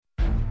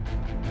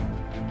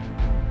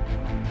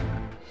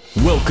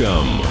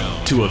Welcome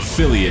to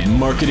Affiliate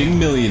Marketing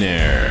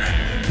Millionaire,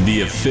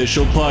 the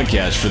official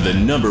podcast for the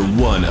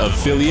 #1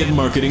 affiliate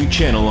marketing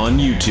channel on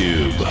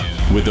YouTube,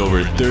 with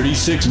over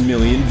 36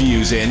 million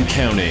views and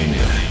counting.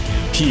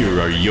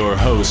 Here are your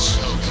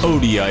hosts,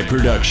 ODI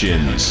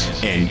Productions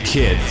and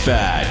Kit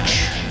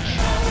Fatch.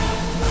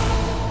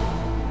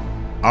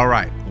 All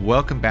right,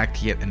 welcome back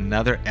to yet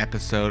another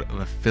episode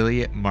of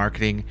Affiliate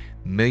Marketing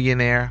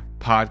Millionaire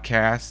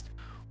Podcast.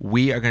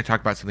 We are going to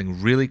talk about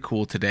something really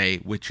cool today,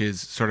 which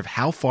is sort of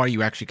how far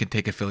you actually can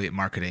take affiliate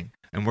marketing.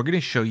 And we're going to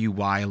show you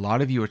why a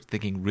lot of you are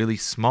thinking really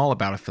small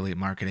about affiliate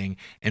marketing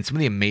and some of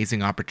the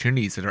amazing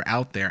opportunities that are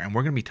out there. And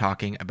we're going to be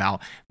talking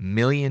about $1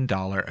 million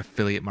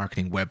affiliate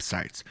marketing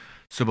websites.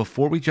 So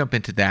before we jump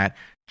into that,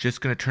 just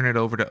going to turn it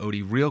over to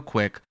Odie real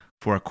quick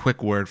for a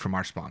quick word from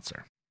our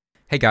sponsor.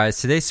 Hey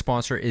guys, today's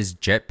sponsor is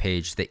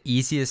JetPage, the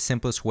easiest,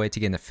 simplest way to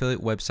get an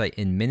affiliate website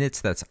in minutes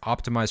that's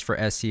optimized for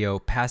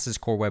SEO, passes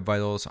core web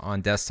vitals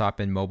on desktop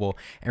and mobile,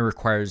 and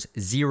requires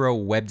zero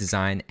web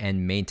design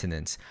and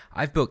maintenance.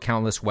 I've built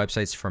countless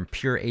websites from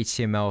pure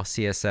HTML,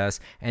 CSS,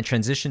 and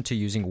transitioned to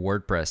using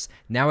WordPress.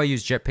 Now I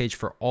use JetPage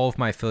for all of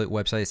my affiliate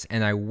websites,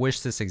 and I wish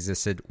this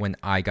existed when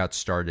I got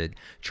started.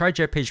 Try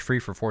JetPage free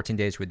for 14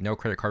 days with no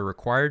credit card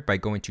required by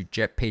going to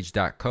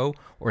jetpage.co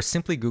or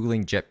simply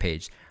Googling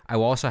JetPage. I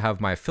will also have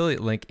my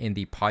affiliate link in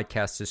the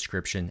podcast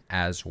description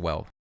as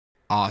well.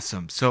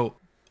 Awesome. So,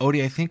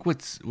 Odie, I think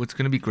what's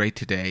going to be great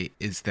today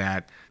is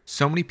that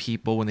so many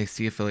people, when they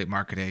see affiliate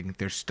marketing,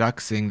 they're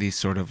stuck seeing these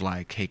sort of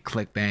like, hey,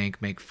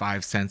 ClickBank, make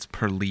 5 cents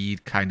per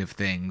lead kind of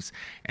things.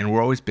 And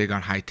we're always big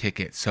on high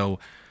ticket. So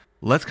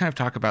let's kind of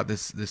talk about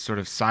this sort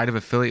of side of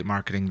affiliate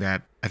marketing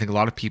that I think a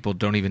lot of people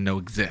don't even know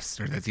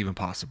exists or that's even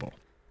possible.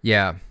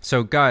 Yeah.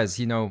 So guys,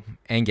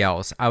 and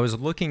gals, I was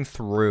looking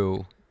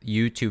through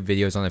YouTube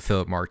videos on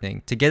affiliate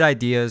marketing to get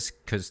ideas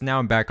because now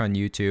I'm back on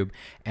YouTube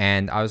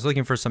and I was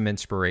looking for some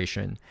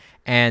inspiration.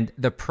 And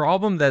the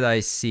problem that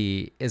I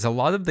see is a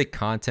lot of the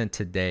content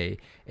today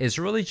is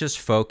really just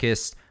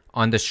focused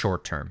on the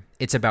short term.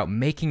 It's about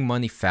making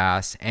money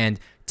fast, and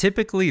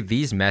typically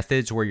these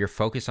methods where you're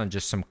focused on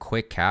just some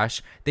quick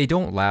cash, they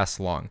don't last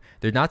long.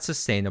 They're not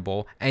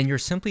sustainable, and you're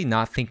simply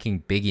not thinking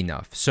big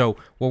enough. So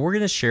what we're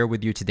going to share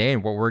with you today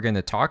and what we're going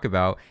to talk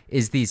about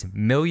is these $1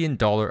 million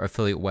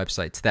affiliate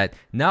websites that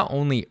not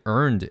only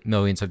earned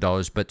millions of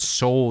dollars, but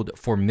sold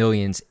for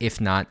millions,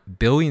 if not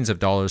billions of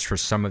dollars for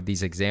some of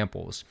these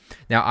examples.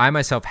 Now, I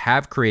myself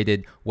have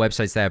created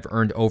websites that have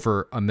earned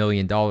over $1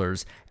 million,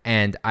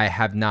 and I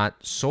have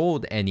not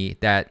sold any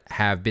that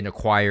have been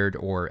acquired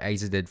or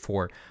exited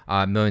for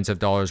millions of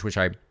dollars, which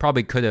I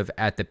probably could have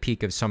at the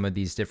peak of some of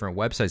these different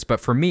websites. But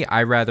for me,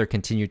 I rather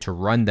continue to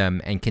run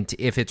them, and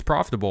if it's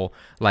profitable,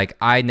 like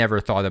I never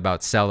thought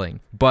about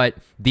selling. But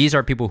these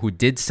are people who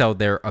did sell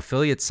their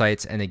affiliate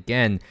sites. And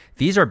again,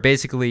 these are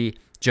basically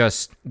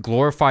just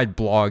glorified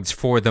blogs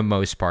for the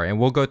most part. And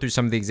we'll go through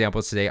some of the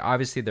examples today.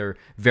 Obviously, they're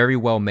very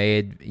well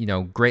made,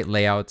 great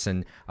layouts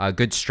and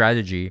good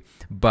strategy.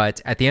 But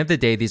at the end of the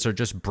day, these are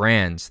just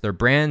brands. They're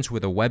brands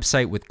with a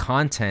website with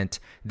content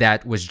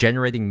that was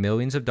generating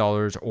millions of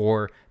dollars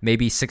or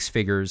maybe 6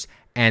 figures,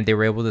 and they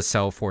were able to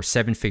sell for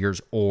 7 figures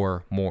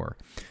or more.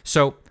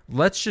 So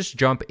let's just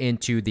jump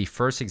into the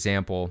first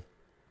example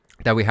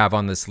that we have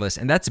on this list,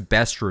 and that's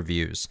Best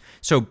Reviews.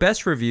 So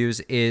Best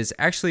Reviews is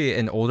actually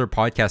an older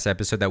podcast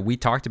episode that we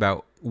talked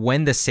about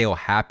when the sale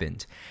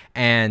happened.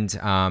 And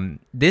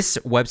this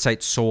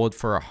website sold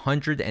for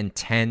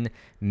 $110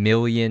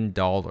 million.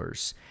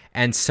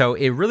 And so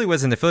it really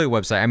was an affiliate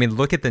website. I mean,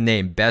 look at the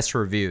name, Best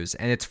Reviews.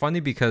 And it's funny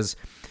because,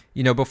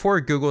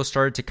 before Google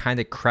started to kind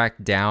of crack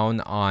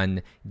down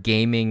on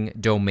gaming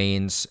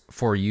domains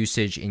for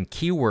usage in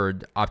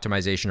keyword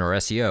optimization or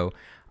SEO,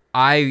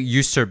 I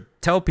used to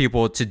tell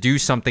people to do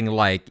something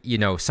like,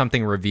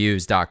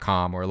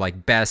 somethingreviews.com or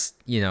like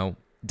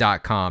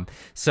best.com.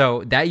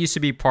 So that used to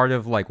be part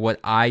of like what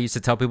I used to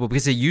tell people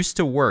because it used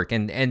to work,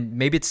 and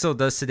maybe it still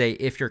does today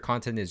if your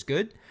content is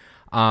good.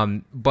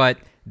 But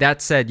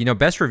that said,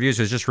 Best Reviews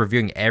was just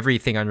reviewing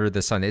everything under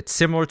the sun. It's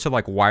similar to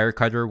like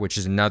Wirecutter, which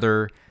is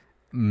another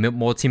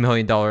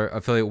multi-million-dollar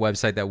affiliate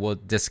website that we'll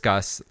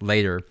discuss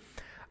later.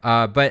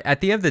 But at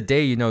the end of the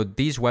day,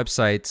 these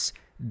websites,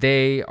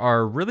 they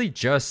are really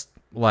just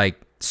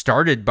like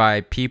started by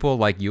people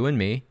like you and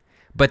me,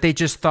 but they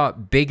just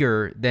thought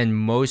bigger than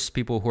most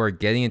people who are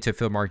getting into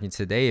affiliate marketing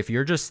today. If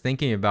you're just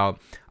thinking about,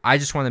 I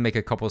just want to make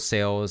a couple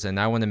sales and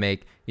I want to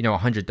make,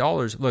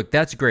 $100, look,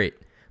 that's great.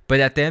 But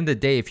at the end of the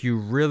day, if you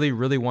really,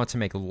 really want to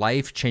make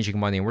life-changing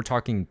money, and we're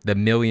talking the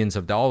millions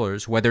of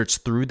dollars, whether it's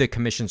through the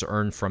commissions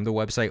earned from the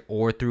website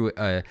or through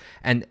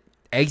an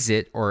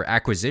exit or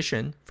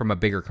acquisition from a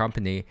bigger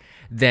company,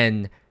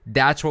 then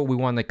that's what we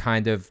want to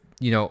kind of,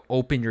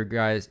 open your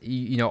guys,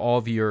 all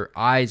of your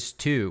eyes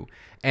to.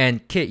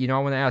 And Kit, I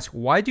want to ask,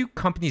 why do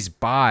companies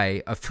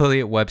buy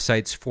affiliate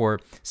websites for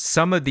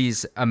some of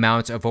these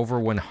amounts of over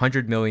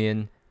 $100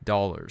 million?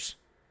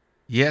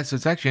 Yeah, so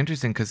it's actually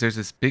interesting because there's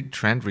this big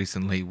trend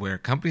recently where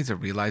companies are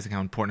realizing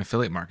how important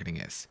affiliate marketing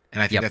is.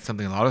 And I think that's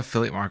something a lot of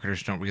affiliate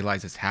marketers don't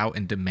realize is how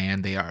in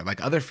demand they are.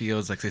 Like other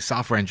fields, like say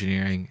software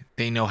engineering,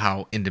 they know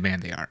how in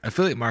demand they are.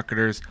 Affiliate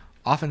marketers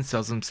often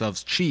sell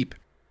themselves cheap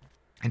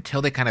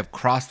until they kind of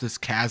cross this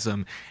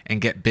chasm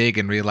and get big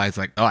and realize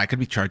like, oh, I could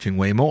be charging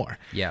way more.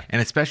 Yeah.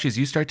 And especially as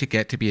you start to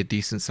get to be a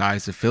decent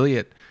sized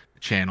affiliate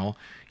channel,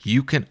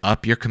 you can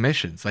up your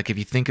commissions. Like if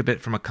you think of it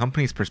from a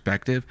company's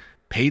perspective,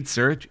 paid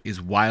search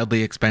is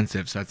wildly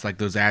expensive. So that's like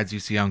those ads you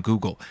see on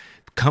Google.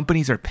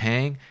 Companies are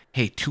paying,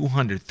 hey,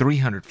 $200,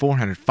 $300,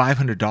 $400,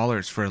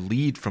 $500 for a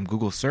lead from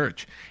Google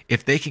search.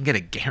 If they can get a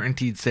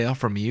guaranteed sale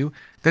from you,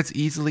 that's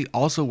easily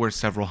also worth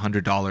several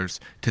 $100s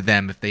to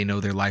them if they know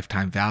their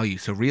lifetime value.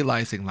 So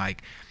realizing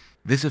like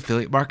this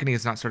affiliate marketing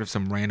is not sort of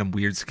some random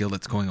weird skill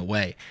that's going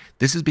away.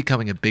 This is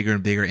becoming a bigger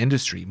and bigger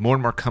industry. More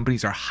and more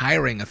companies are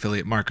hiring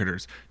affiliate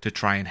marketers to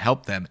try and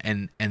help them.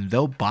 And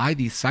they'll buy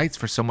these sites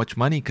for so much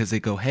money because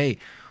they go, hey,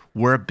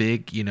 we're a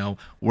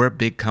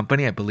big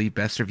company. I believe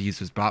Best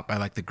Reviews was bought by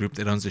like the group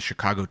that owns the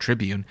Chicago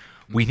Tribune.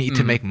 We need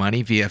to make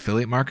money via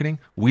affiliate marketing.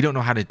 We don't know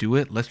how to do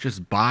it. Let's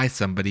just buy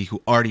somebody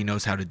who already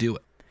knows how to do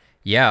it.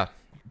 Yeah,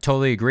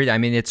 totally agreed. I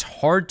mean, it's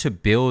hard to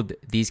build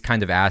these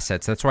kind of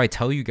assets. That's why I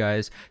tell you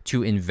guys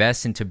to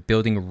invest into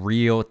building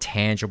real,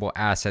 tangible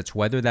assets,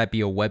 whether that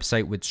be a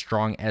website with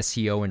strong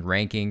SEO and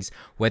rankings,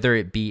 whether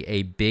it be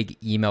a big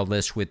email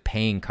list with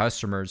paying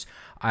customers.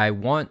 I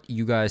want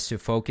you guys to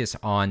focus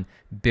on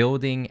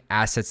building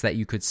assets that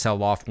you could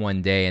sell off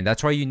one day. And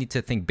that's why you need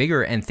to think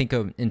bigger and think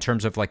of in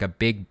terms of like a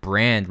big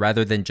brand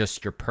rather than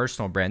just your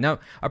personal brand. Now,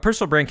 a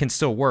personal brand can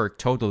still work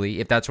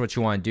totally if that's what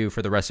you want to do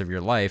for the rest of your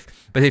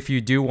life. But if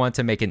you do want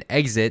to make an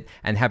exit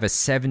and have a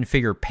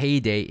 7-figure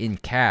payday in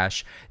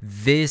cash,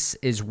 this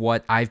is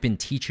what I've been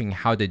teaching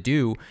how to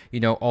do,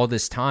 all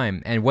this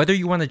time. And whether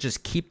you want to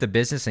just keep the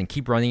business and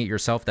keep running it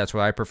yourself, that's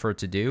what I prefer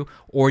to do,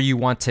 or you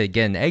want to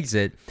get an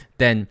exit,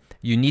 then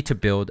you need to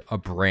build a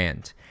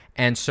brand.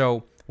 And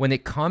so when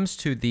it comes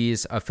to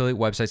these affiliate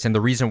websites, and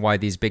the reason why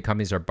these big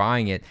companies are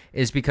buying it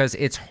is because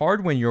it's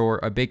hard when you're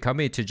a big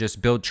company to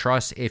just build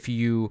trust if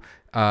you,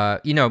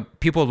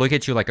 people look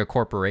at you like a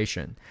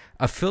corporation.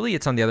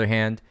 Affiliates, on the other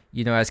hand,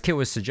 as Kit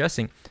was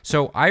suggesting,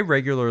 so I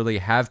regularly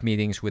have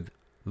meetings with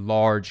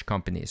large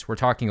companies. We're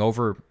talking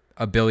over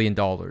 $1 billion.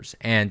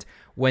 And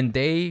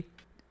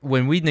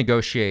when we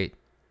negotiate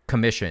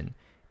commission,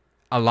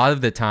 a lot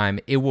of the time,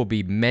 it will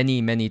be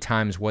many, many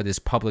times what is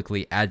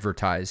publicly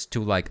advertised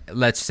to, like,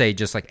 let's say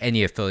just like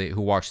any affiliate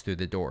who walks through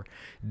the door.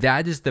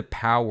 That is the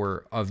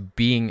power of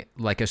being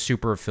like a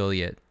super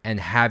affiliate and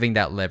having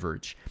that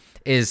leverage.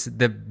 Is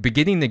the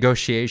beginning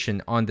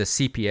negotiation on the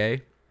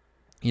CPA,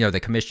 the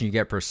commission you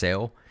get per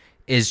sale,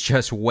 is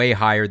just way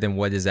higher than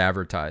what is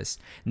advertised.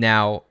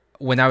 Now,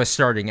 when I was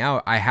starting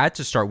out, I had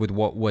to start with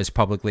what was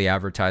publicly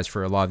advertised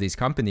for a lot of these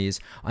companies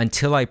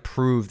until I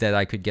proved that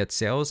I could get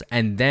sales.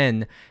 And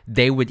then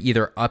they would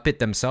either up it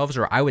themselves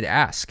or I would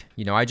ask.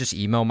 I just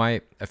email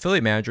my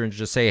affiliate manager and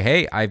just say,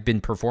 hey, I've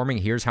been performing.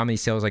 Here's how many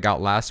sales I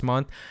got last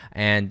month.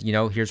 And,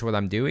 here's what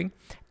I'm doing.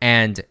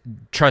 And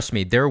trust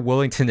me, they're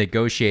willing to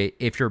negotiate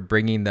if you're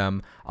bringing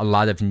them a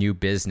lot of new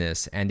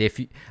business. And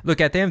if you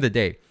look, at the end of the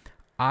day,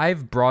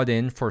 I've brought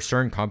in for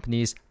certain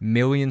companies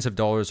millions of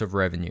dollars of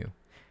revenue.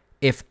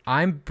 If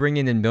I'm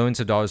bringing in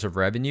millions of dollars of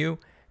revenue,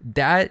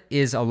 that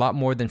is a lot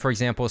more than, for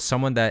example,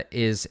 someone that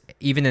is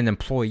even an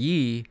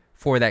employee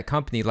for that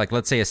company, like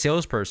let's say a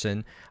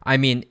salesperson. I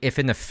mean, if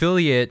an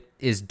affiliate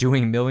is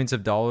doing millions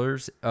of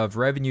dollars of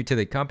revenue to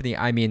the company,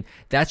 I mean,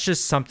 that's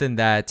just something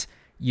that,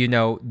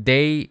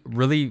 they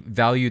really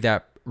value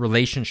that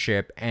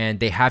relationship and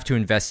they have to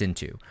invest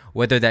into,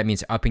 whether that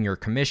means upping your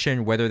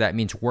commission, whether that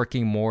means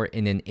working more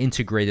in an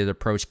integrated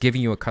approach,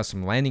 giving you a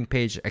custom landing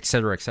page, et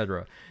cetera, et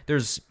cetera.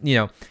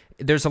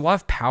 There's a lot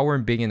of power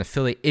in being an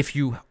affiliate if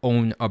you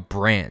own a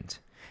brand.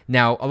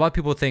 Now, a lot of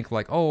people think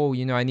like, oh,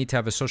 I need to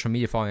have a social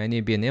media following. I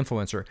need to be an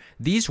influencer.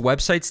 These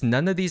websites,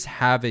 none of these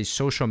have a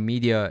social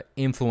media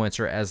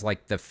influencer as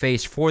like the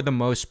face for the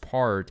most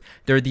part.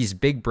 There are these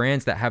big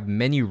brands that have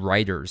many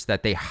writers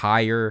that they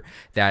hire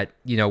that,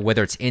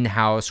 whether it's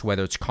in-house,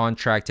 whether it's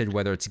contracted,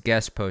 whether it's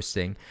guest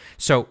posting.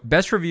 So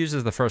Best Reviews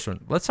is the first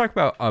one. Let's talk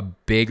about a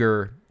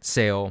bigger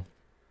sale.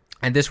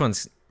 And this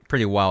one's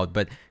pretty wild,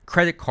 but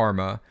Credit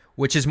Karma,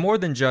 which is more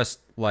than just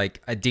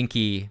like a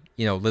dinky,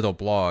 little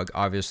blog,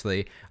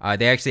 obviously.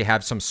 They actually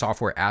have some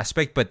software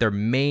aspect, but their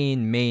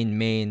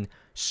main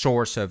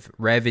source of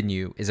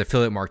revenue is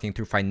affiliate marketing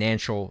through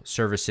financial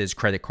services,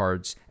 credit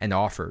cards, and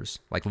offers,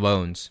 like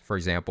loans, for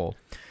example.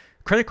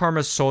 Credit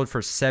Karma sold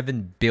for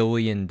 $7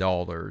 billion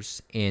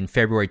in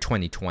February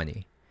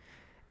 2020.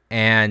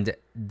 And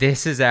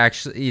this is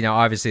actually,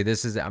 obviously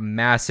this is a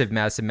massive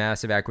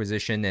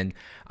acquisition. And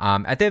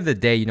at the end of the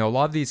day, a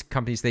lot of these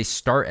companies, they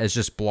start as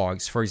just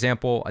blogs. For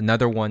example,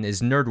 another one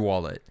is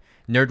NerdWallet.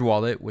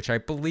 NerdWallet, which I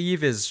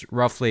believe is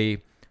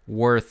roughly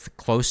worth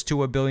close to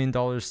 $1 billion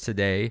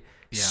today,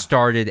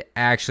 started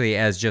actually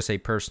as just a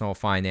personal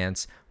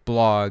finance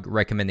blog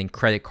recommending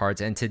credit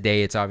cards. And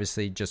today it's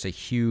obviously just a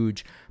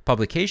huge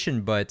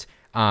publication, but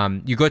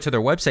You go to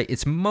their website,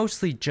 it's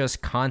mostly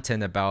just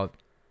content about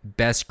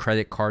best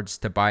credit cards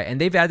to buy, and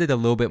they've added a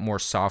little bit more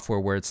software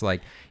where it's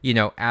like,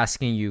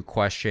 asking you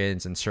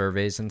questions and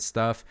surveys and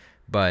stuff.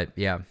 But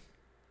yeah.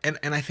 And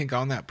I think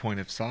on that point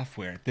of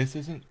software, this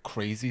isn't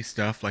crazy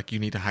stuff like you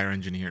need to hire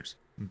engineers.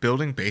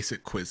 Building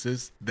basic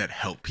quizzes that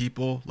help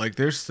people, like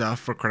there's stuff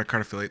for credit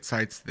card affiliate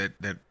sites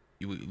that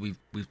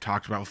we've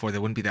talked about before that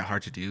wouldn't be that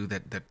hard to do,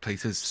 that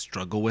places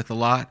struggle with a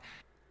lot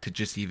to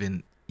just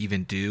even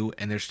do.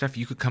 And there's stuff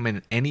you could come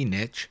in any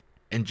niche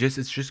and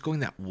it's just going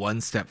that one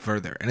step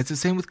further. And it's the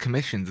same with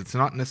commissions. It's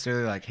not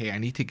necessarily like, hey, I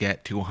need to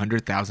get to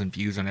 100,000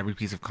 views on every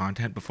piece of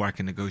content before I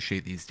can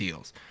negotiate these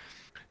deals.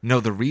 No,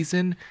 the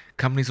reason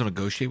companies will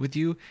negotiate with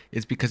you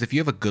is because if you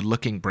have a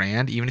good-looking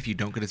brand, even if you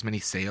don't get as many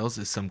sales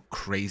as some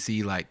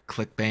crazy like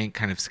ClickBank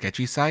kind of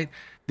sketchy site,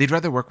 they'd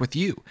rather work with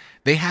you.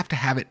 They have to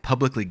have it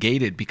publicly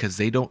gated because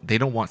they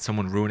don't want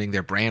someone ruining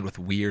their brand with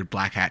weird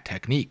black hat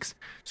techniques.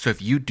 So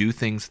if you do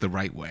things the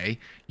right way,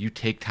 you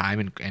take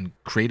time and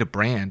create a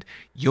brand,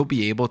 you'll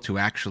be able to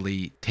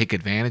actually take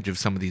advantage of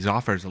some of these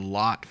offers a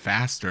lot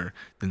faster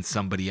than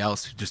somebody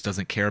else who just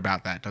doesn't care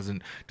about that,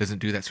 doesn't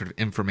do that sort of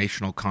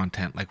informational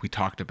content like we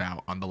talked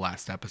about on the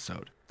last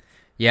episode.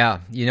 Yeah,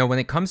 when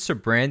it comes to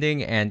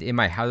branding, and in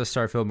my How to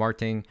Start Affiliate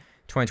Marketing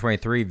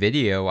 2023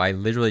 video, I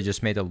literally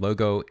just made a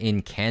logo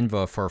in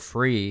Canva for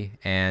free.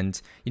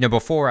 And,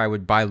 before I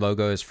would buy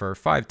logos for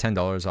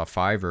 $5-10 off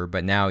Fiverr,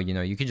 but now,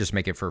 you can just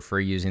make it for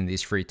free using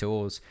these free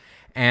tools.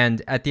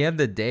 And at the end of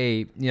the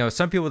day,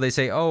 some people, they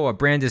say, oh, a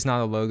brand is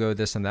not a logo,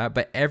 this and that,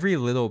 but every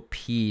little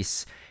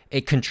piece,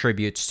 it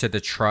contributes to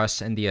the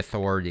trust and the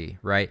authority,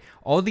 right?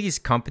 All these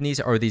companies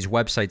or these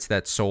websites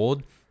that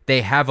sold,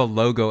 they have a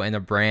logo and a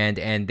brand,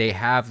 and they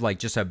have like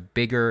just a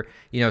bigger,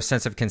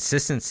 sense of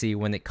consistency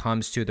when it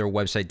comes to their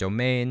website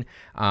domain,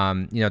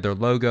 their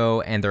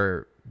logo and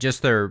their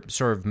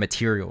sort of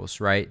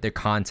materials, right? Their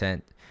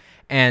content.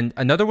 And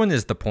another one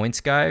is The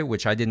Points Guy,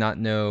 which I did not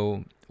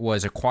know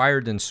was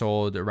acquired and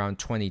sold around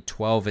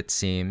 2012, it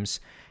seems.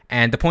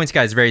 And The Points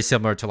Guy is very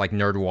similar to like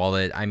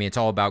NerdWallet. I mean, it's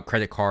all about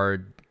credit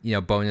card,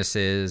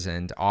 bonuses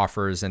and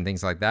offers and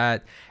things like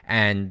that.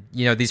 And,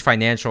 these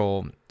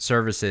financial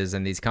services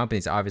and these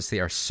companies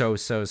obviously are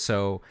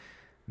so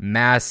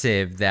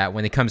massive that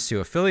when it comes to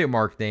affiliate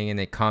marketing and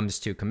it comes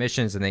to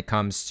commissions and it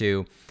comes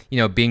to,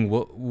 being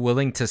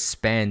willing to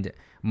spend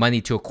money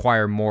to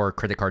acquire more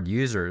credit card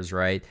users,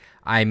 right?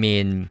 I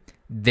mean,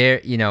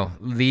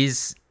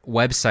 these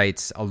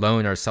websites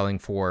alone are selling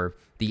for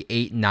the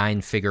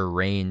 8-9 figure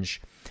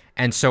range.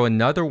 And so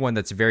another one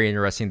that's very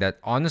interesting that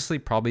honestly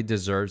probably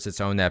deserves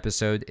its own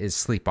episode is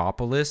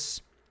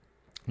Sleepopolis.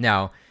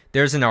 Now,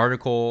 there's an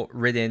article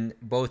written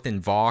both in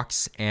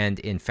Vox and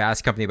in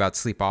Fast Company about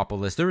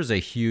Sleepopolis. There was a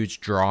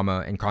huge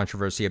drama and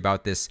controversy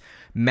about this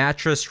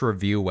mattress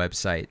review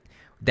website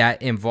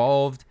that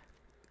involved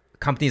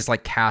companies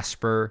like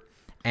Casper.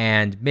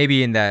 And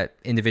maybe in that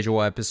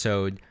individual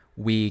episode,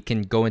 we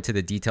can go into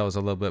the details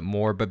a little bit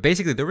more. But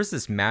basically, there was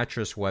this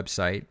mattress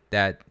website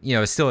that,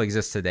 still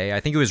exists today. I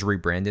think it was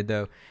rebranded,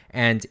 though.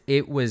 And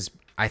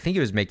I think it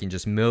was making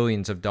just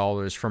millions of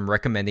dollars from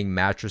recommending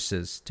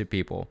mattresses to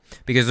people.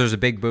 Because there's a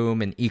big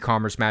boom in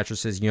e-commerce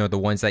mattresses, the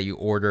ones that you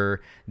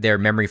order, they're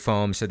memory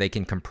foam so they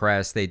can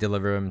compress. They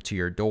deliver them to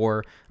your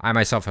door. I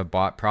myself have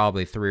bought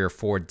probably 3 or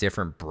 4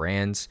 different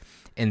brands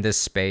in this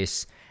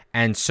space.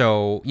 And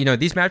so,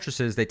 these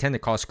mattresses, they tend to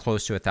cost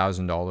close to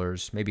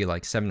 $1,000, maybe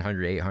like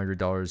 $700,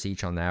 $800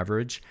 each on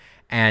average.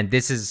 And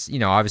this is,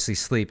 obviously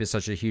sleep is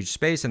such a huge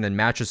space. And then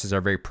mattresses are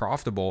very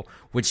profitable,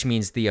 which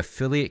means the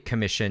affiliate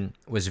commission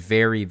was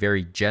very,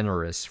 very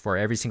generous for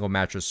every single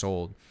mattress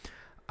sold.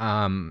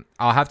 I'll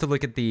have to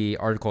look at the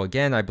article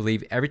again. I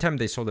believe every time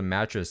they sold a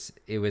mattress,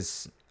 it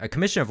was a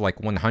commission of like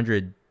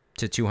 $100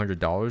 to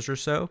 $200 or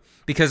so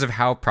because of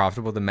how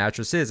profitable the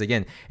mattress is.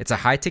 Again, it's a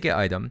high ticket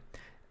item.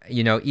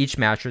 Each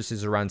mattress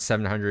is around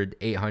 $700,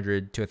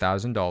 $800 to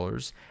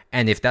 $1,000.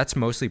 And if that's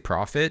mostly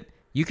profit,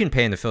 you can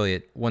pay an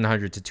affiliate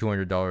 $100 to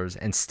 $200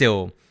 and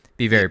still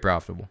be very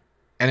profitable.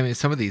 And I mean,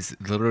 some of these,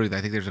 literally, I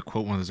think there's a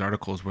quote in one of those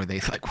articles where they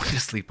like went to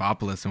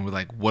Sleepopolis and were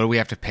like, what do we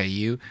have to pay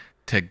you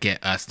to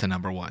get us to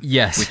number one?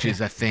 Yes. Which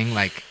is a thing,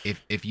 like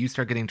if you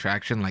start getting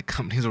traction, like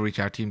companies will reach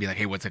out to you and be like,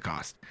 hey, what's it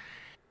cost?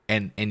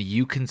 And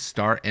you can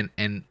start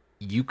and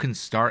you can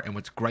start, and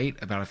what's great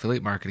about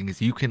affiliate marketing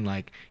is you can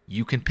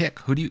pick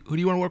who do you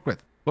want to work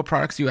with, what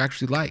products do you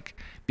actually like,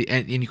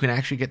 and you can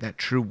actually get that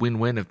true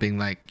win-win of being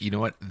like, you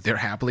know what, they're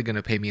happily going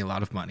to pay me a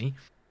lot of money.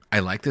 I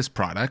like this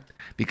product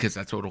because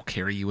that's what will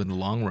carry you in the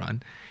long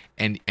run.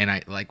 And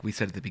I, like we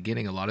said at the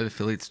beginning, a lot of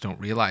affiliates don't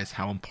realize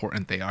how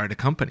important they are to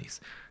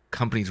companies.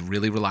 Companies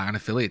really rely on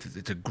affiliates.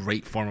 It's a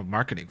great form of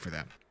marketing for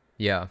them.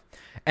 Yeah,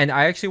 and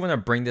I actually want to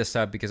bring this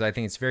up because I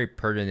think it's very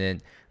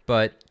pertinent.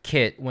 But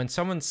Kit, when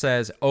someone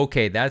says,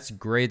 okay, that's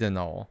great and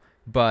all,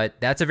 but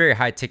that's a very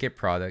high ticket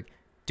product,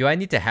 do I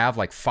need to have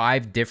like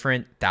 5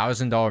 different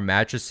 $1,000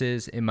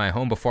 mattresses in my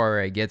home before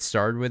I get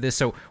started with this?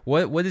 So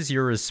what is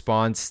your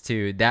response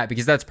to that?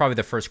 Because that's probably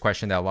the first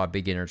question that a lot of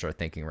beginners are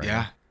thinking right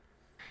now.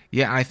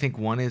 Yeah, I think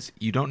one is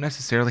you don't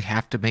necessarily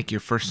have to make your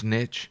first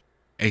niche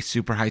a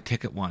super high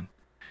ticket one.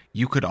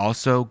 You could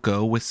also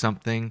go with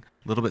something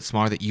a little bit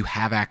smaller that you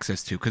have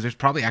access to, because there's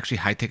probably actually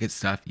high ticket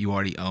stuff you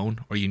already own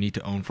or you need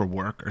to own for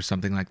work or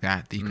something like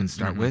that you can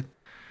start with.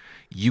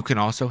 You can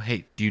also,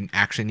 hey, do you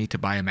actually need to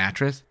buy a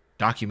mattress?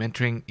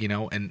 Documenting,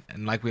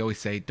 and like we always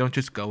say, don't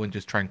just go and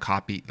just try and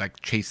copy,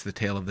 like chase the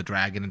tail of the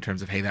dragon in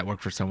terms of, hey, that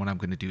worked for someone, I'm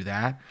going to do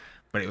that.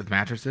 But with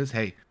mattresses,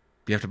 hey,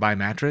 you have to buy a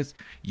mattress.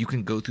 You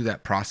can go through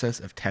that process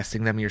of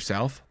testing them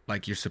yourself,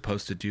 like you're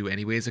supposed to do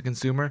anyway as a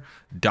consumer.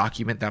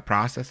 Document that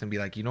process and be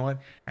like, you know what?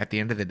 At the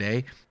end of the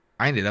day,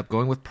 I ended up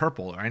going with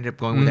Purple, or I ended up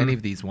going with any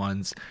of these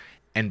ones,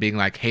 and being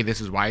like, hey, this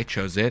is why I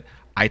chose it.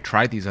 I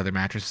tried these other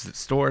mattresses at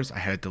stores. I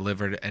had it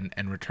delivered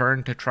and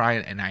returned to try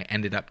it, and I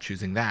ended up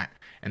choosing that.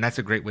 And that's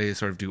a great way to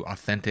sort of do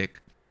authentic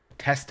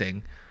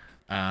testing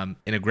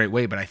in a great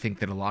way. But I think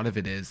that a lot of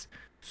it is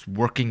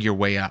working your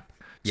way up,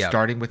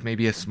 starting with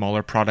maybe a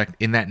smaller product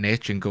in that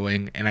niche and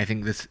going. And I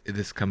think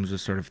this comes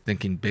with sort of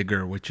thinking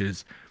bigger, which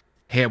is,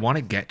 hey, I want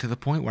to get to the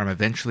point where I'm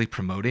eventually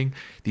promoting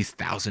these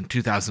 $1,000,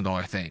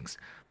 $2,000 things.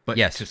 But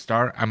to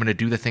start, I'm going to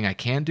do the thing I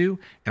can do,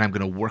 and I'm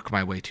going to work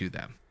my way to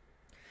them.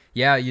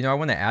 Yeah, I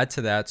want to add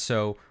to that.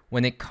 So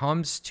when it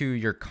comes to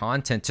your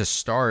content to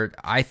start,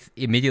 I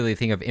immediately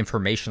think of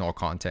informational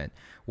content.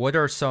 What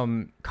are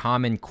some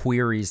common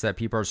queries that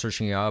people are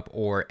searching up,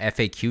 or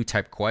FAQ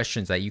type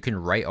questions that you can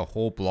write a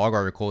whole blog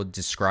article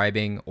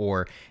describing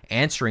or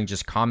answering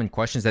just common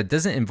questions that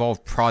doesn't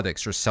involve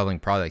products or selling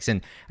products?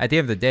 And at the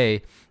end of the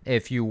day,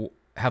 if you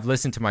have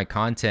listened to my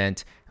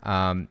content,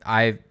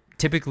 I've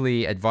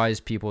typically advise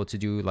people to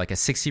do like a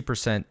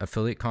 60%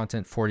 affiliate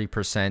content,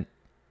 40%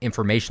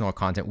 informational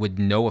content with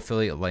no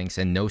affiliate links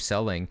and no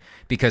selling,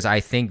 because I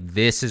think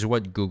this is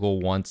what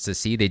Google wants to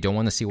see. They don't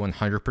want to see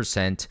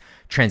 100%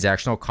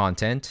 transactional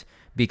content,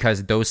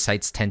 because those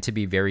sites tend to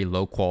be very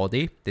low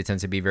quality. They tend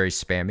to be very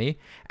spammy.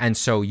 And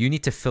so you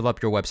need to fill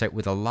up your website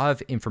with a lot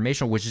of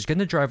information, which is going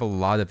to drive a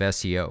lot of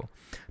SEO.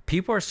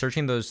 People are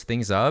searching those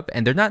things up,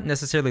 and they're not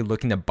necessarily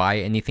looking to buy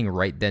anything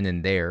right then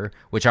and there,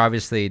 which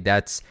obviously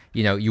that's,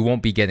 you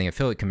won't be getting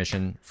affiliate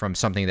commission from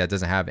something that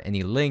doesn't have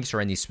any links or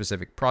any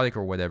specific product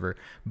or whatever,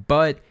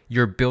 but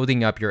you're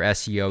building up your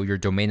SEO, your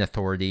domain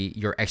authority,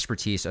 your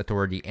expertise,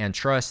 authority, and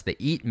trust, the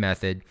EAT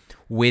method,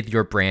 with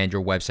your brand,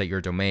 your website,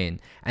 your domain.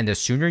 And the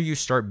sooner you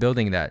start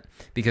building that,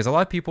 because a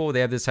lot of people, they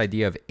have this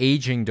idea of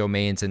aging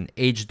domains, and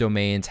aged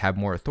domains have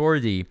more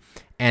authority,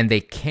 and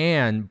they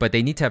can, but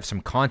they need to have some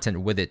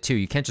content with it too.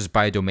 You can't just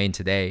buy a domain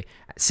today,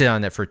 sit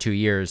on it for 2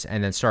 years,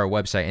 and then start a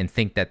website and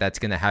think that that's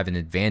going to have an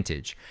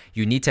advantage.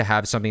 You need to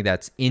have something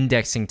that's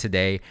indexing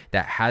today,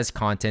 that has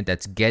content,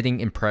 that's getting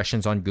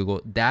impressions on Google.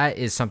 That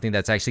is something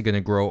that's actually going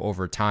to grow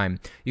over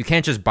time. You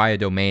can't just buy a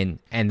domain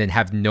and then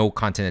have no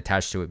content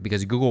attached to it,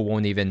 because Google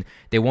won't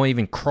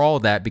even crawl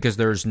that, because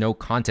there's no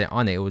content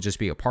on it. It will just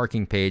be a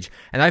parking page.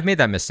 And I've made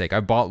that mistake. I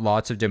bought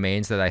lots of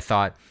domains that I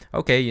thought,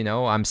 okay,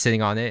 I'm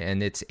sitting on it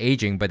and it's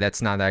aging, but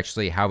that's not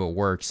actually how it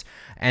works.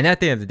 And at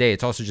the end of the day,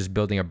 it's also just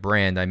building a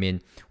brand. I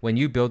mean, when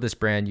you build this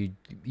brand,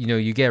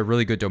 you get a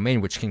really good domain,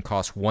 which can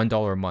cost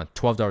 $1 a month,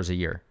 $12 a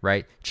year,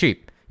 right?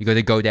 Cheap. You go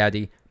to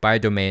GoDaddy, buy a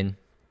domain.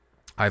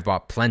 I've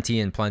bought plenty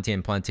and plenty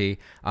and plenty.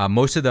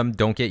 Most of them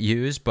don't get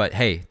used, but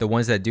hey, the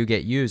ones that do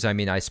get used, I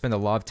mean, I spend a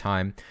lot of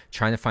time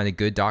trying to find a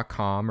good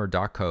 .com or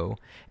 .co,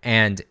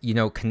 and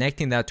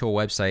connecting that to a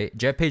website.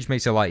 JetPage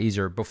makes it a lot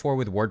easier. Before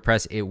with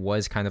WordPress, it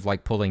was kind of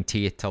like pulling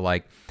teeth to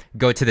like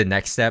go to the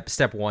next step.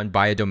 Step one,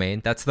 buy a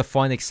domain. That's the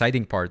fun,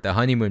 exciting part, the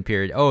honeymoon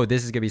period. Oh,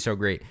 this is gonna be so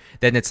great.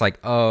 Then it's like,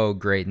 oh,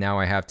 great. Now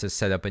I have to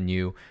set up a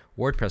new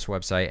WordPress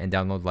website and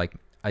download like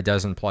a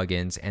dozen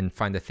plugins and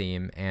find a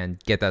theme and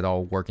get that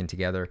all working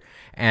together.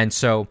 And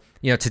so,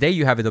 today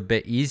you have it a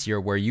bit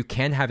easier, where you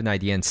can have an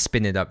idea and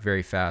spin it up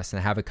very fast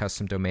and have a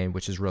custom domain,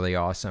 which is really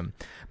awesome.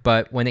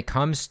 But when it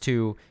comes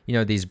to,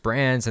 these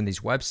brands and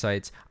these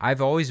websites,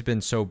 I've always been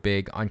so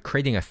big on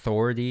creating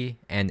authority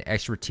and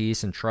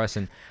expertise and trust.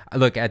 And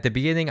look, at the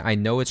beginning, I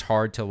know it's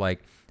hard to like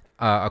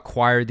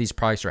acquire these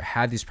products or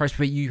have these products,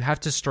 but you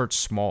have to start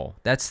small.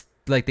 That's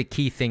like the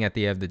key thing at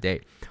the end of the day.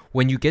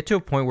 When you get to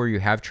a point where you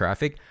have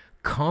traffic,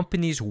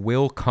 companies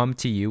will come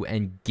to you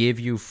and give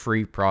you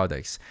free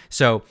products.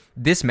 So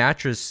this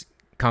mattress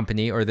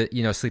company, or the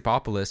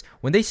Sleepopolis,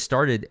 when they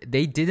started,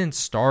 they didn't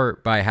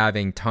start by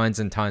having tons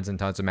and tons and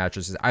tons of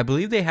mattresses. I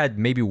believe they had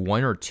maybe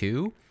one or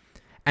two,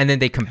 and then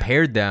they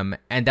compared them,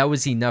 and that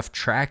was enough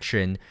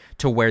traction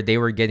to where they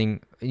were getting,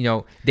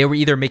 they were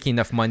either making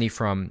enough money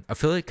from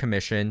affiliate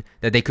commission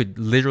that they could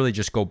literally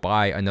just go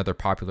buy another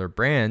popular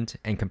brand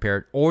and compare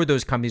it, or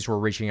those companies were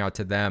reaching out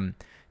to them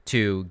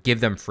to give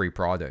them free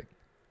product.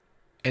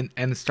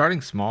 And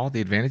starting small, the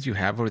advantage you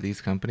have over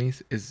these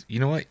companies is,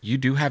 you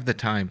do have the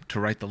time to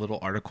write the little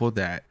article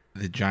that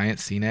the giant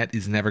CNET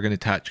is never going to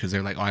touch, because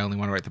they're like, oh, I only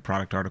want to write the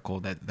product article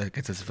that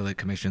gets us affiliate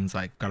commissions,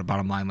 like, got a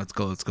bottom line, let's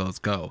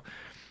go.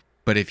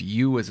 But if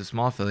you as a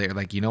small affiliate are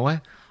like, you know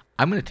what,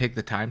 I'm going to take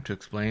the time to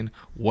explain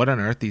what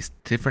on earth these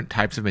different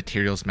types of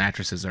materials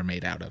mattresses are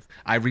made out of.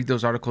 I read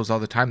those articles all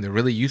the time. They're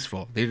really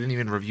useful. They didn't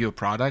even review a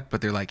product,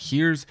 but they're like,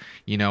 here's,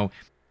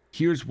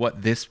 here's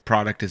what this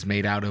product is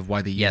made out of,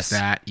 why they use Yes.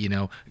 that.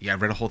 I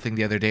read a whole thing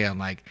the other day on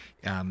like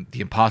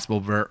the Impossible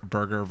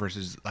Burger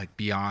versus like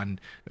Beyond,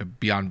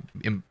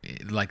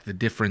 like the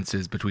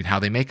differences between how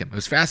they make them. It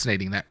was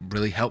fascinating. That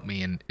really helped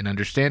me in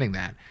understanding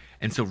that.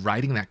 And so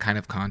writing that kind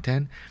of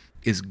content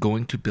is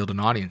going to build an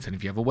audience. And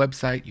if you have a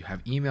website, you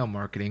have email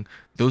marketing,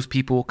 those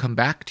people will come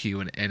back to you.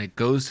 And it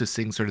goes to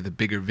seeing sort of the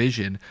bigger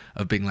vision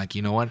of being like,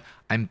 you know what,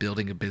 I'm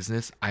building a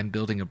business, I'm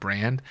building a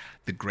brand.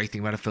 The great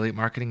thing about affiliate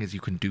marketing is you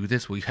can do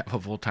this while you have a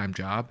full-time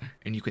job,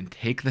 and you can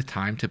take the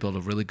time to build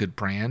a really good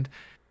brand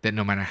that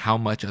no matter how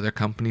much other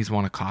companies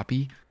want to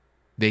copy,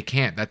 they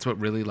can't. That's what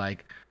really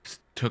like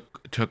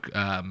took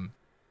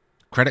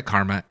Credit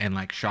Karma and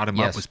like shot him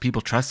up, was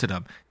people trusted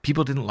him.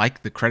 People didn't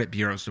like the credit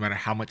bureaus no matter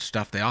how much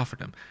stuff they offered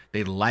them.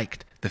 They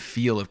liked the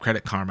feel of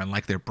Credit Karma and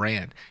liked their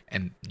brand.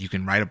 And you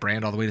can write a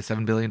brand all the way to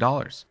 $7 billion.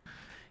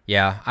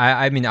 Yeah,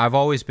 I mean, I've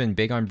always been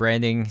big on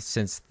branding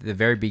since the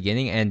very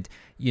beginning. And,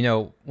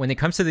 when it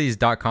comes to these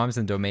 .coms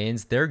and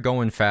domains, they're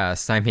going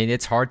fast. I mean,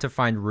 it's hard to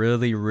find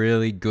really,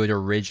 really good,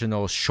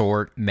 original,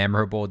 short,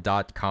 memorable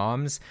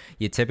 .coms.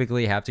 You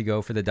typically have to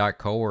go for the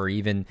 .co or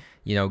even,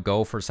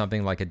 go for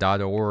something like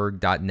a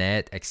 .org,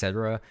 .net,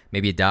 etc.,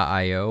 maybe a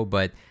 .io.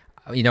 But,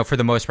 for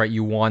the most part,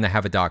 you want to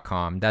have a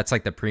 .com. That's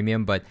like the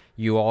premium, but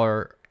you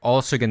are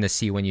also going to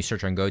see when you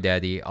search on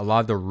GoDaddy, a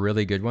lot of the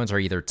really good ones are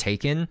either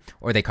taken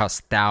or they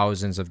cost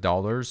thousands of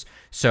dollars.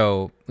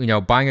 So,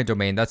 buying a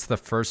domain, that's the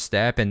first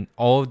step. And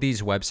all of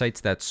these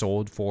websites that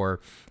sold for,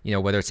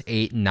 whether it's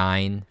 8,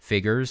 9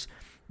 figures,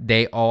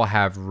 they all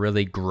have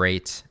really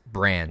great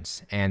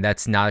brands. And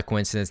that's not a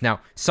coincidence.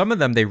 Now, some of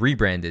them they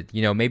rebranded,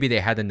 maybe they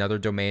had another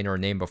domain or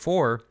name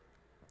before.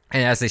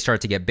 And as they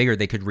start to get bigger,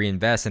 they could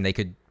reinvest and they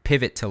could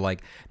pivot to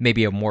like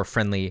maybe a more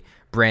friendly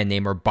brand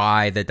name or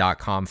buy the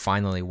 .com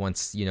finally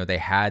once, they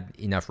had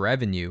enough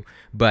revenue.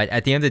 But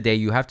at the end of the day,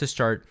 you have to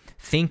start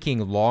thinking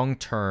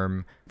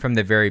long-term from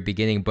the very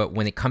beginning. But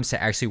when it comes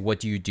to actually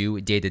what do you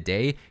do day to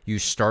day, you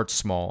start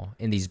small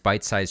in these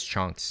bite-sized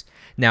chunks.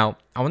 Now,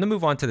 I want to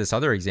move on to this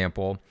other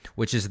example,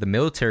 which is the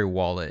military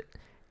wallet.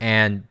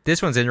 And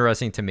this one's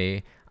interesting to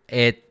me.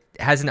 It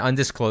has an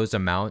undisclosed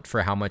amount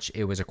for how much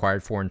it was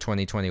acquired for in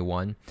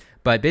 2021.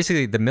 But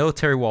basically, the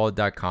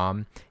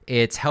militarywallet.com,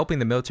 it's helping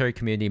the military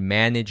community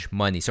manage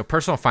money. So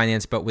personal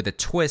finance, but with a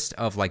twist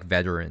of like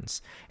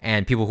veterans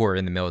and people who are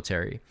in the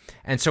military.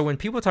 And so when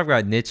people talk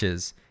about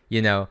niches,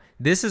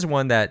 this is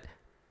one that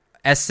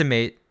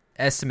estimates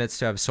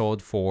to have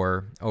sold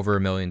for over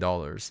 $1 million.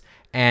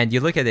 And you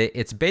look at it,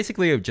 it's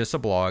basically just a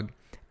blog,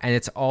 and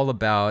it's all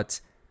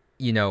about,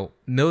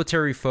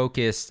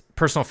 military-focused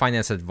personal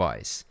finance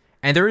advice.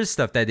 And there is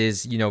stuff that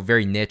is,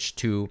 very niche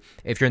too.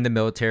 If you're in the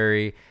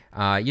military,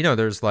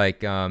 there's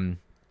like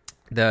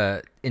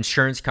the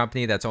insurance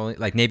company that's only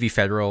like Navy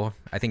Federal.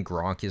 I think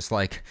Gronk is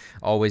like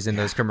always in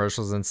those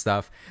commercials and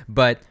stuff.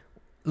 But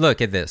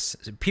look at this.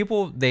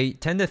 People, they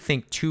tend to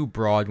think too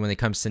broad when it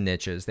comes to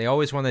niches. They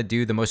always want to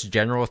do the most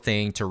general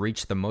thing to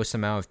reach the most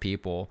amount of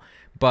people.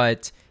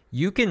 But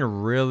you can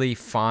really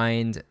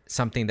find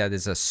something that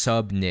is a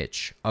sub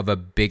niche of a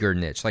bigger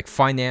niche. Like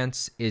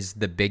finance is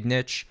the big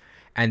niche.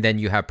 And then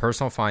you have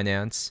personal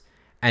finance,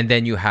 and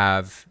then you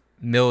have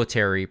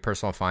military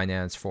personal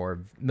finance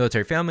for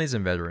military families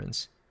and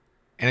veterans.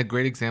 And a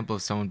great example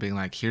of someone being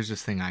like, here's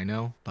this thing I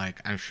know.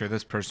 Like, I'm sure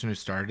this person who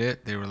started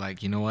it, they were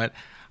like, you know what?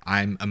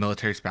 I'm a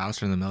military spouse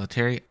from the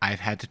military.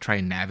 I've had to try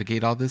and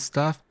navigate all this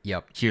stuff.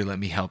 Yep. Here, let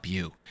me help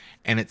you.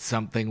 And it's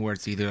something where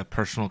it's either a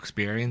personal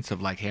experience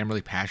of like, hey, I'm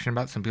really passionate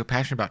about. Some people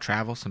passionate about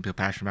travel. Some people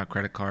passionate about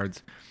credit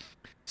cards.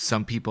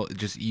 Some people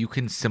just, you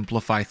can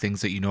simplify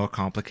things that are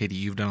complicated,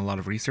 you've done a lot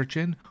of research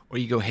in, or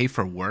you go, hey,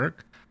 for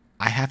work,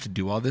 I have to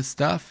do all this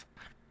stuff.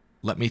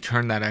 Let me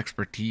turn that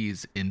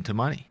expertise into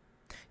money.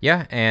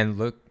 Yeah, and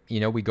look,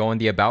 we go on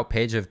the about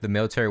page of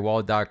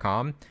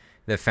themilitarywallet.com.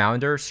 The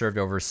founder served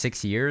over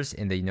 6 years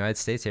in the United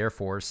States Air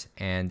Force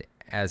and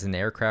as an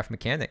aircraft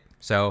mechanic.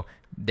 So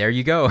there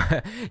you go.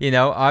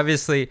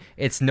 Obviously,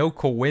 it's no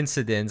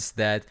coincidence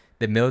that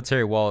the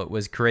military wallet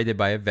was created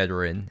by a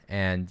veteran.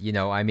 And,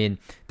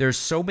 there's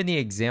so many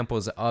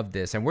examples of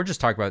this. And we're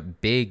just talking about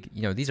big,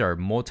 these are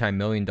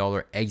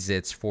multi-million-dollar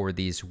exits for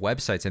these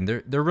websites. And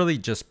they're really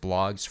just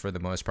blogs for the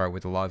most part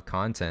with a lot of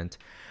content.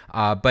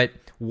 But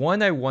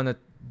one I want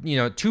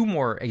to, 2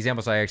 more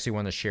examples I actually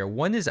want to share.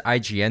 One is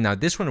IGN. Now,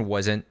 this one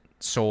wasn't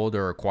sold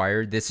or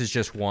acquired. This is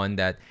just one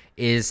that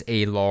is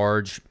a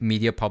large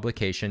media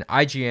publication.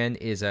 IGN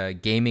is a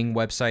gaming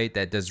website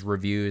that does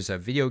reviews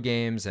of video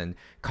games and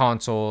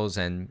consoles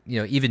and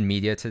even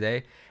media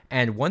today.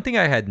 And one thing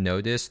I had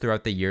noticed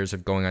throughout the years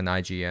of going on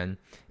IGN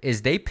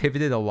is they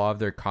pivoted a lot of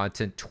their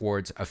content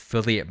towards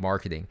affiliate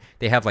marketing.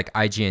 They have like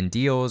IGN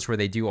deals where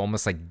they do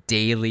almost like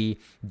daily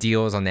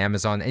deals on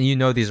Amazon.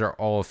 And these are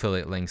all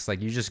affiliate links. Like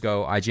you just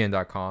go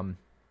IGN.com.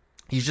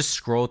 You just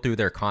scroll through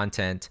their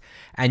content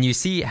and you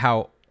see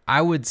how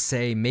I would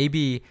say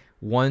maybe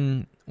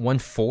 1/4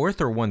 or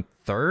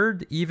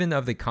 1/3 even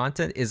of the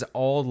content is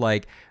all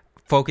like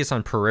focus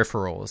on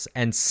peripherals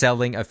and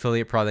selling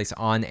affiliate products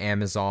on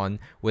Amazon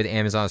with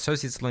Amazon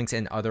Associates links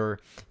and other,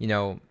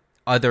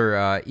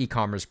 other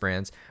e-commerce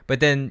brands. But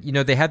then,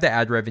 they have the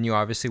ad revenue,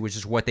 obviously, which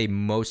is what they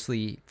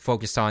mostly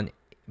focused on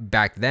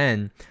back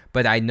then.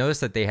 But I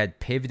noticed that they had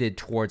pivoted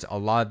towards a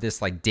lot of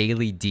this like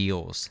daily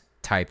deals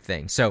type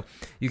thing. So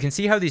you can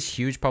see how these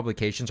huge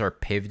publications are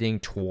pivoting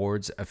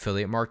towards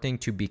affiliate marketing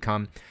to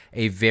become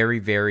a very,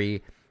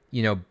 very,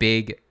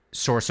 big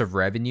source of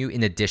revenue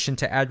in addition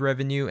to ad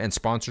revenue and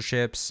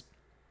sponsorships,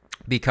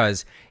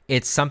 because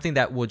it's something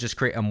that will just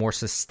create a more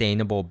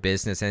sustainable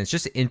business. And it's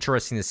just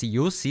interesting to see.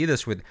 You'll see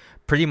this with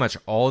pretty much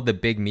all the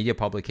big media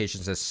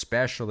publications,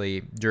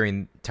 especially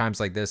during times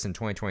like this in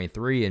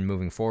 2023 and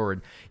moving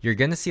forward. You're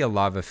going to see a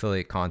lot of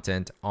affiliate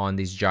content on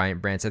these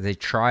giant brands as they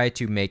try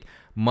to make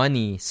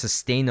money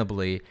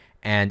sustainably,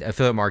 and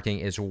affiliate marketing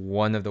is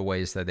one of the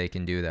ways that they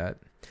can do that.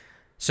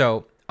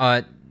 So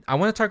I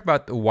want to talk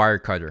about the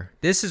Wirecutter.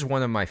 This is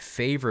one of my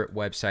favorite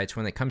websites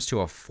when it comes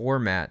to a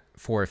format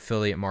for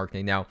affiliate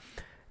marketing. Now,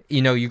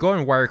 you go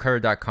on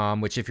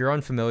wirecutter.com, which if you're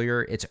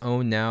unfamiliar, it's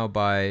owned now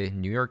by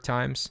New York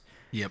Times.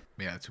 Yep.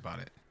 Yeah, that's about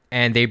it.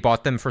 And they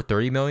bought them for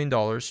 $30 million.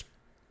 $30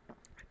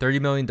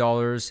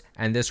 million,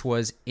 and this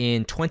was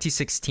in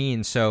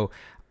 2016. So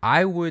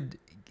I would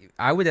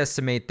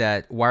estimate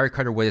that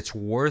Wirecutter, what it's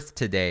worth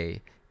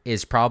today,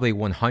 is probably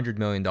 $100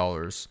 million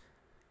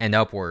and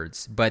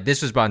upwards. But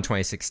this was bought in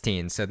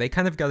 2016, so they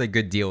kind of got a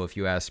good deal if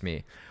you ask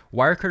me.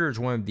 Wirecutter is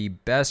one of the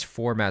best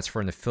formats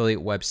for an affiliate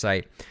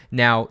website.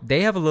 Now,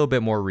 they have a little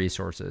bit more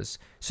resources,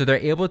 so they're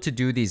able to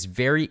do these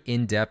very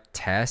in-depth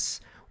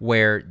tests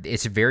where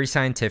it's very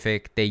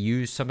scientific.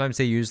 Sometimes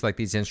they use like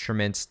these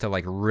instruments to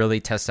like really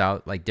test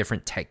out like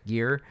different tech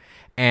gear.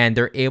 And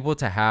they're able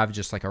to have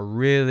just like a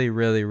really,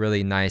 really,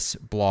 really nice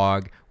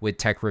blog with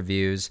tech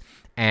reviews.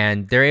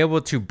 And they're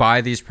able to buy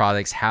these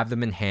products, have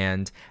them in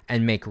hand,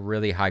 and make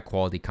really high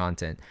quality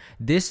content.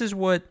 This is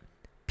what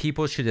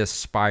people should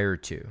aspire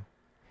to.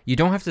 You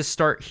don't have to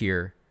start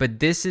here, but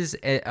this is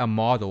a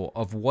model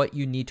of what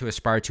you need to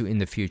aspire to in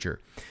the future.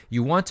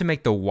 You want to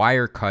make the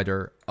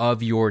Wirecutter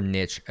of your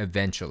niche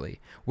eventually,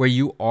 where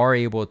you are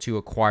able to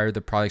acquire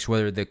the products,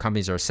 whether the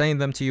companies are selling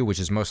them to you, which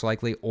is most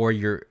likely, or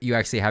you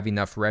actually have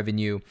enough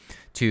revenue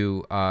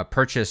to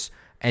purchase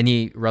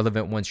any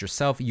relevant ones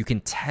yourself. You can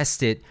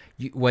test it,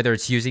 whether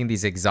it's using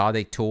these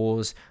exotic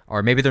tools,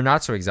 or maybe they're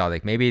not so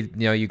exotic. Maybe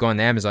you go on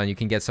Amazon, you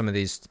can get some of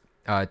these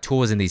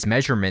tools and these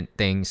measurement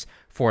things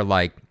for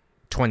like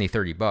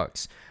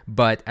 $20-$30.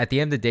 But at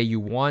the end of the day, you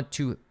want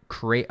to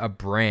create a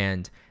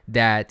brand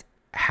that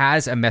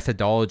has a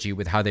methodology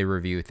with how they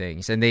review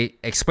things, and they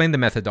explain the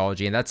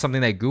methodology. And that's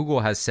something that Google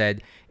has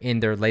said in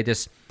their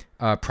latest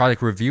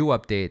product review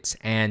updates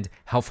and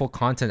helpful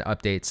content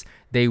updates.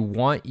 They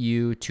want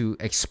you to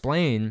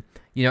explain,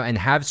 and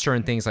have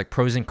certain things like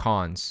pros and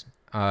cons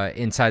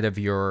inside of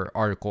your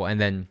article, and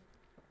then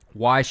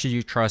why should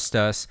you trust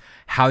us?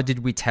 How did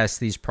we test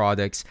these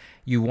products?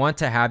 You want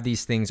to have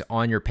these things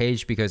on your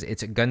page because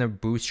it's going to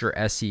boost your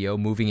SEO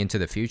moving into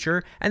the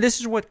future. And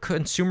this is what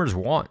consumers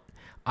want.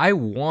 I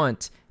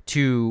want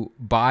to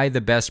buy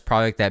the best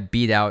product that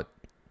beat out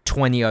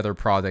 20 other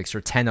products or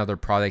 10 other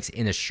products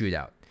in a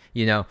shootout,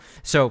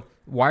 So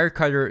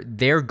Wirecutter,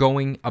 they're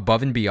going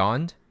above and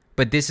beyond,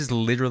 but this is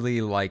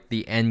literally like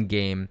the end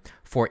game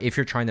for if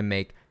you're trying to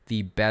make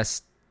the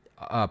best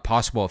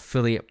possible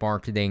affiliate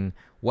marketing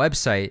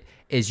website.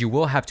 Is you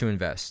will have to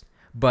invest.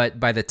 But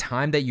by the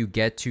time that you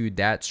get to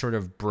that sort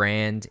of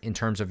brand in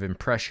terms of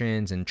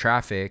impressions and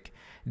traffic,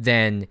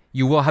 then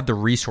you will have the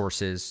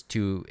resources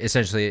to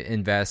essentially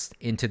invest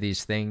into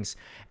these things.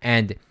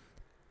 And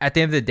at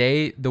the end of the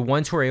day, the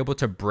ones who are able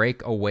to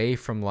break away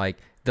from like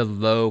the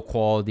low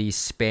quality,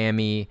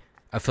 spammy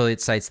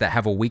affiliate sites that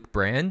have a weak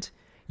brand,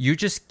 you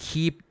just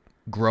keep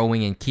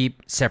growing and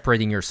keep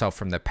separating yourself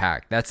from the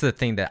pack. That's the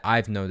thing that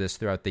I've noticed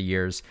throughout the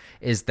years,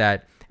 is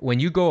that when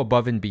you go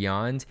above and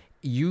beyond,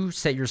 you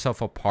set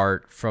yourself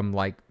apart from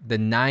like the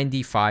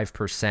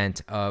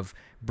 95% of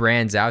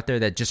brands out there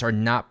that just are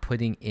not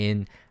putting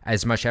in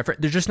as much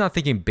effort. They're just not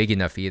thinking big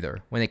enough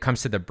either when it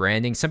comes to the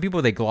branding. Some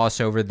people, they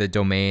gloss over the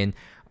domain.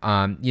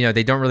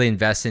 They don't really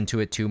invest into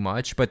it too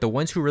much, but the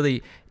ones who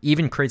really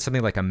even create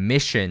something like a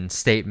mission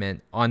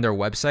statement on their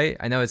website,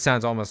 I know it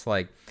sounds almost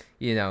like,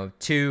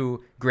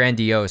 too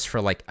grandiose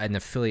for like an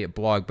affiliate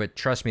blog, but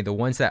trust me, the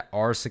ones that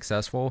are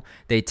successful,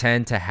 they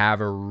tend to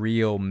have a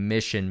real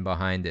mission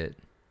behind it.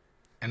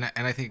 And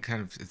I think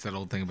kind of it's that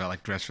old thing about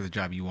like dress for the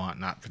job you want,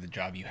 not for the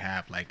job you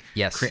have. Like,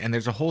 yes. And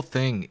there's a whole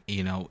thing,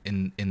 in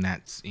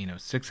that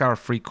 6-hour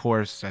free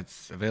course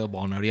that's available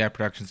on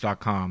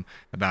ODIProductions.com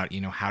about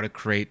how to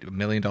create $1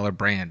 million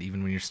brand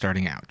even when you're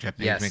starting out. Jeff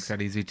Page makes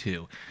that easy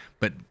too.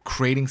 But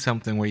creating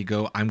something where you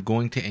go, I'm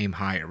going to aim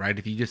higher, right?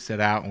 If you just set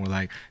out and we're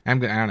like, I'm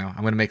going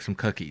to make some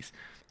cookies.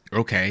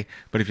 Okay,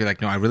 but if you're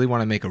like, no, I really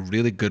want to make a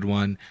really good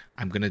one,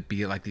 I'm going to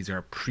be like, these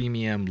are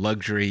premium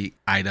luxury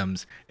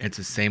items. And it's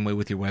the same way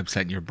with your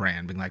website and your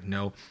brand, being like,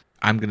 no,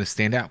 I'm going to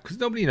stand out because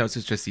nobody knows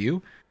it's just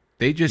you.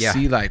 They just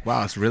see like,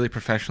 wow, it's really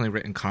professionally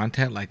written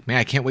content. Like, man,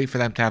 I can't wait for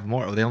them to have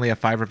more. Oh, they only have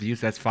 5 reviews.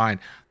 That's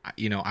fine.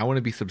 I want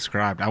to be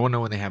subscribed. I want to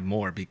know when they have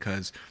more,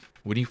 because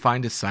when you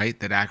find a site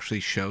that actually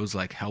shows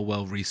like how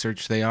well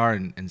researched they are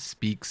and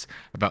speaks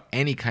about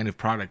any kind of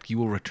product, you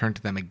will return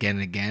to them again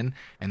and again,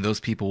 and those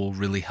people will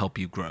really help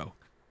you grow.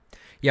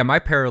 Yeah, my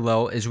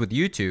parallel is with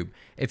YouTube.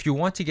 If you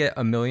want to get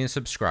 1 million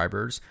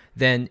subscribers,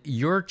 then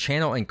your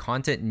channel and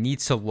content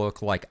needs to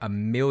look like a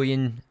 1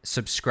 million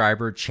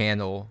subscriber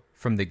channel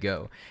from the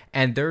go.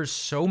 And there's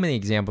so many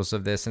examples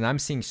of this, and I'm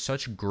seeing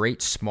such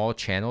great small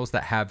channels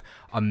that have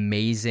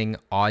amazing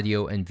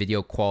audio and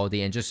video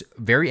quality and just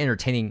very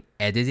entertaining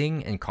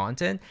editing and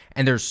content.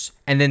 And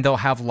then they'll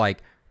have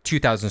like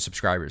 2,000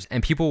 subscribers,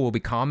 and people will be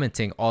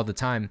commenting all the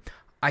time,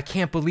 I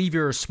can't believe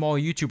you're a small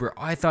YouTuber.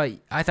 I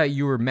thought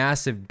you were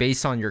massive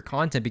based on your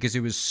content because it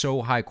was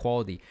so high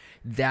quality.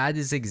 That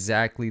is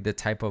exactly the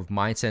type of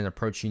mindset and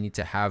approach you need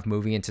to have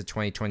moving into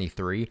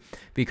 2023.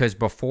 Because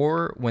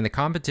before, when the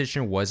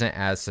competition wasn't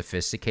as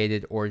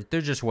sophisticated or there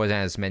just wasn't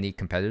as many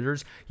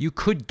competitors, you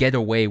could get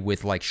away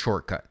with like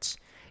shortcuts.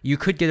 You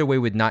could get away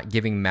with not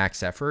giving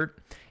max effort.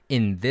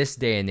 In this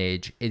day and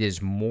age, it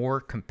is more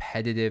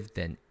competitive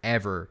than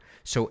ever.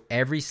 So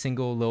every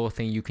single little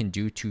thing you can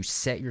do to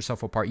set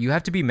yourself apart, you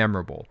have to be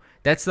memorable.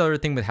 That's the other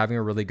thing with having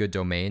a really good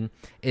domain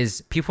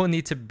is people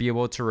need to be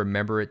able to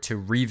remember it, to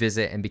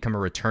revisit and become a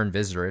return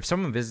visitor. If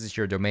someone visits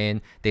your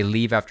domain, they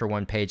leave after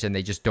one page and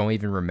they just don't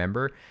even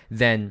remember,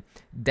 then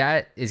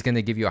that is going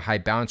to give you a high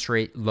bounce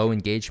rate, low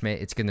engagement.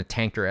 It's going to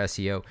tank your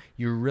SEO.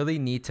 You really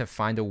need to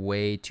find a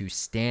way to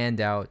stand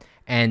out.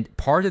 And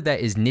part of that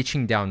is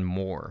niching down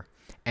more.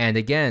 And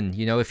again,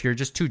 if you're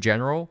just too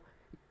general,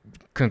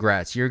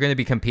 congrats, you're going to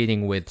be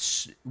competing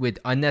with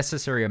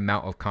unnecessary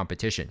amount of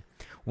competition.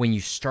 When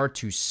you start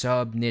to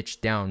sub niche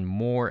down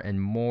more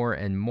and more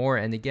and more,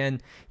 and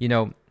again,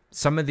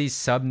 some of these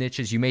sub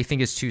niches you may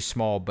think is too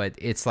small, but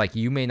it's like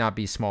you may not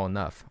be small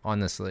enough,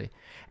 honestly.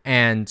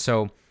 And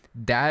so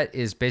that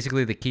is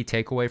basically the key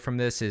takeaway from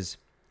this is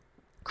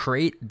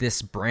create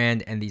this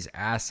brand and these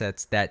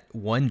assets that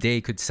one day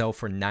could sell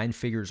for 9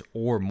 figures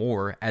or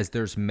more, as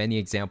there's many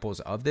examples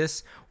of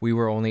this. We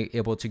were only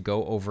able to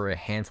go over a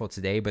handful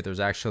today, but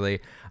there's actually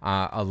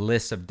a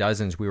list of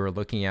dozens we were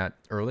looking at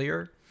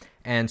earlier.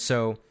 And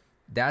so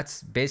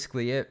that's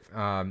basically it.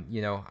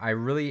 I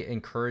really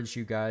encourage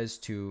you guys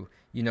to,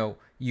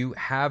 you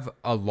have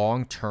a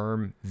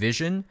long-term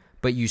vision,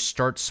 but you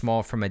start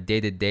small from a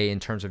day-to-day in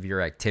terms of your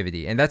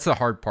activity. And that's the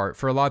hard part.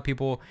 For a lot of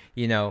people,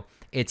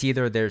 it's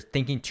either they're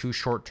thinking too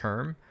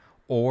short-term,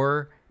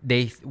 or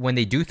when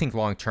they do think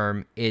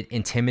long-term, it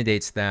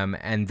intimidates them,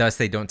 and thus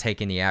they don't take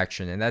any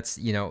action. And that's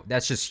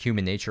just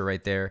human nature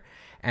right there.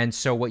 And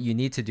so what you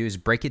need to do is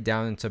break it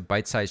down into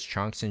bite-sized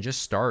chunks and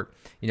just start.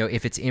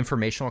 If it's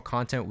informational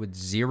content with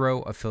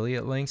 0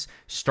 affiliate links,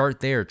 start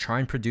there. Try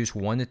and produce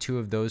 1 to 2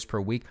 of those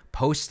per week.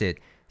 Post it.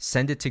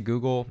 Send it to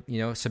Google,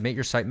 submit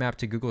your sitemap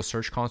to Google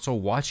Search Console,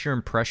 watch your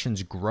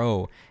impressions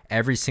grow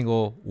every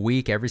single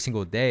week, every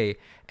single day.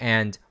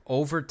 And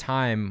over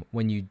time,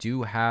 when you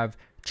do have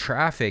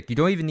traffic, you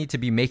don't even need to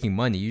be making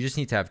money. You just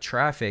need to have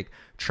traffic.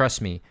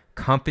 Trust me,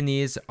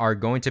 companies are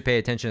going to pay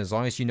attention as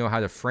long as you know how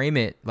to frame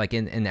it, like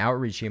in an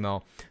outreach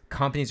email.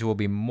 Companies will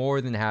be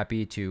more than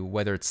happy to,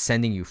 whether it's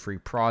sending you free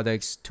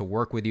products, to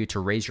work with you, to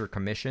raise your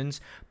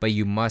commissions, but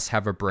you must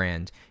have a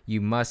brand.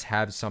 You must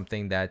have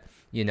something that,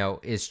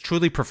 is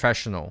truly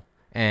professional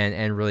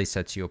and really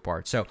sets you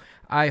apart. So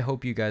I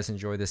hope you guys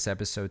enjoyed this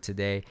episode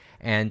today.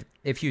 And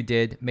if you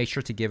did, make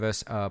sure to give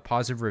us a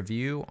positive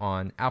review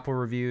on Apple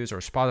Reviews or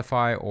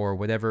Spotify or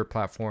whatever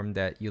platform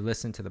that you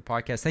listen to the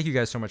podcast. Thank you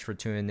guys so much for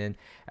tuning in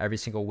every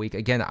single week.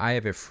 Again, I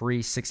have a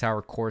free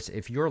 6-hour course.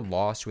 If you're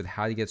lost with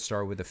how to get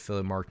started with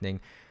affiliate marketing,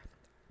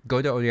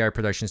 go to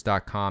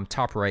odiproductions.com,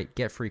 top right,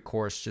 get free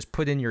course. Just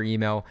put in your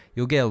email.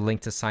 You'll get a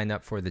link to sign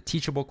up for the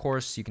Teachable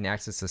course. You can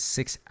access the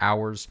 6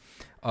 hours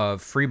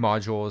of free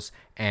modules.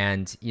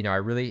 And, I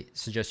really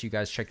suggest you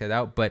guys check that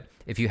out. But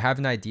if you have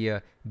an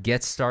idea,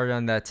 get started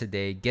on that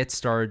today. Get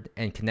started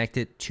and connect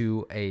it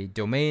to a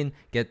domain.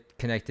 Get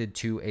connected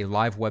to a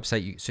live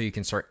website so you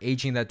can start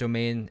aging that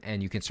domain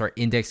and you can start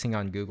indexing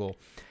on Google.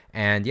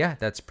 And yeah,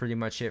 that's pretty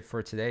much it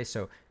for today.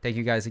 So thank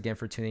you guys again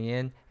for tuning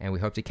in, and we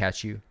hope to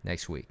catch you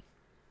next week.